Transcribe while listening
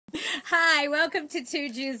Hi, welcome to Two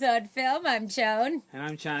Jews on Film. I'm Joan. And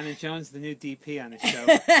I'm John, and Joan's the new DP on the show.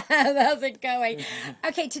 How's it going?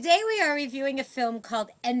 Okay, today we are reviewing a film called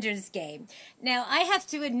Ender's Game. Now, I have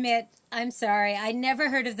to admit, I'm sorry, I never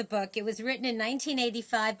heard of the book. It was written in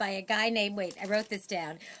 1985 by a guy named, wait, I wrote this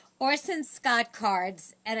down, Orson Scott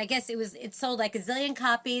Cards, and I guess it sold like a zillion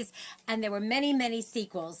copies, and there were many, many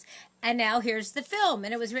sequels. And now here's the film,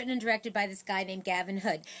 and it was written and directed by this guy named Gavin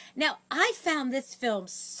Hood. Now, I found this film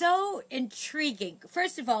so intriguing.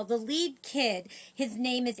 First of all, the lead kid, his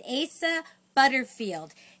name is Asa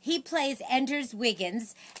Butterfield. He plays Enders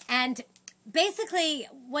Wiggins, and basically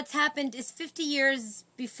what's happened is 50 years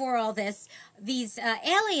before all this, these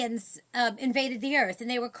aliens invaded the Earth, and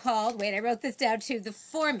they were called, wait, I wrote this down too, the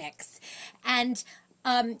Formics. And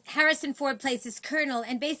Harrison Ford plays this colonel,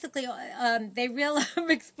 and basically they realize, I'm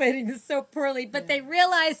explaining this so poorly, but they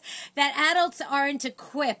realize that adults aren't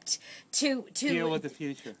equipped to deal with the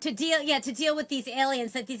future. To deal with these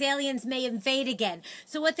aliens, that these aliens may invade again.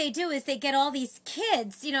 So what they do is they get all these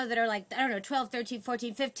kids, you know, that are like, I don't know, 12, 13,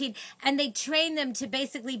 14, 15, and they train them to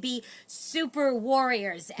basically be super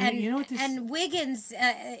warriors. And you know what and Wiggins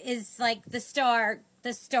is like the star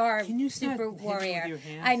Can you super warrior. with your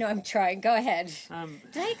hands? I know, I'm trying. Go ahead.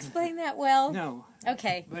 Did I explain that well? No.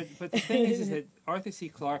 Okay. But the thing is that Arthur C.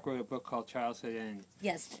 Clarke wrote a book called Childhood End.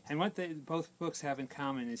 Yes. And what both books have in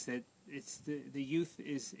common is that it's the youth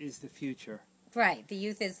is the future. Right. The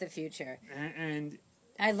youth is the future. And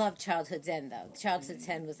I love Childhood's End, though. Childhood's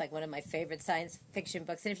End was like one of my favorite science fiction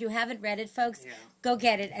books. And if you haven't read it, folks, go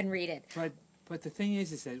get it and read it. But the thing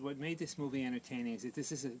is that what made this movie entertaining is that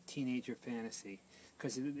this is a teenager fantasy.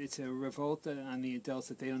 Because it's a revolt on the adults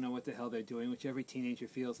that they don't know what the hell they're doing, which every teenager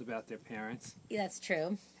feels about their parents. Yeah, that's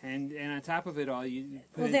true. And on top of it all, you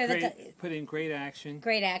put in great action.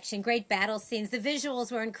 Great action, great battle scenes. The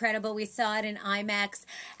visuals were incredible. We saw it in IMAX.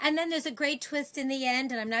 And then there's a great twist in the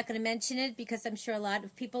end, and I'm not going to mention it because I'm sure a lot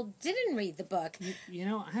of people didn't read the book. You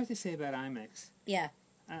know, I have to say about IMAX. Yeah.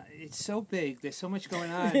 It's so big. There's so much going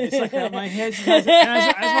on. It's like my head.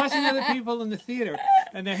 I was watching other people in the theater,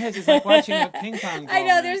 and their heads is like watching a ping pong ball. I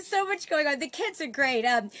know, there's so much going on. The kids are great.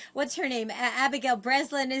 What's her name? Abigail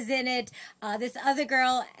Breslin is in it. This other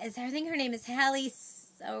girl, I think her name is Hallie.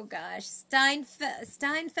 Oh gosh,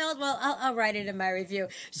 Steinfeld. Well, I'll write it in my review.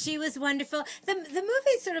 She was wonderful. The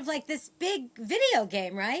movie's sort of like this big video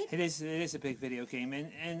game, right? It is a big video game,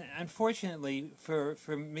 and unfortunately for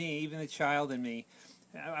me, even the child in me,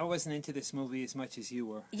 I wasn't into this movie as much as you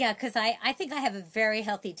were. Yeah, because I think I have a very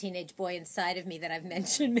healthy teenage boy inside of me that I've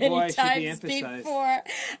mentioned many times before.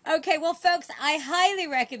 Okay, well, folks, I highly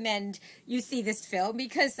recommend you see this film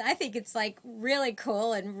because I think it's like really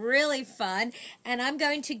cool and really fun. And I'm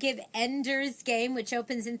going to give Ender's Game, which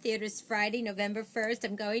opens in theaters Friday, November 1st,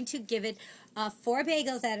 I'm going to give it 4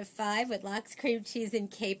 bagels out of 5 with lox, cream cheese,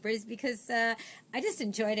 and capers because I just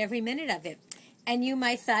enjoyed every minute of it. And you,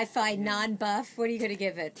 my sci-fi non-buff, what are you going to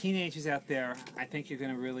give it? Teenagers out there, I think you're going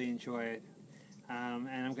to really enjoy it. And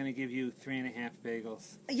I'm going to give you 3.5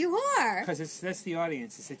 bagels. You are? Because that's the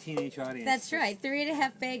audience. It's a teenage audience. That's right.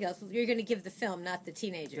 3.5 bagels. You're going to give the film, not the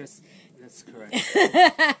teenagers. That's correct.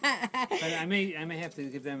 But I may have to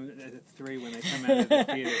give them a 3 when they come out of the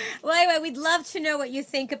theater. Well, anyway, we'd love to know what you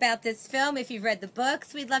think about this film. If you've read the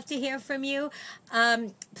books, we'd love to hear from you.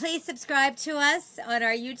 Please subscribe to us on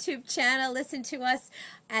our YouTube channel. Listen to us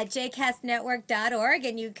at jcastnetwork.org,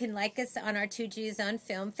 and you can like us on our Two Jews on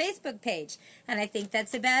Film Facebook page. And I think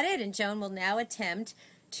that's about it. And Joan will now attempt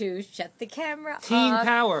to shut the camera off. Teen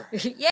power. Yeah.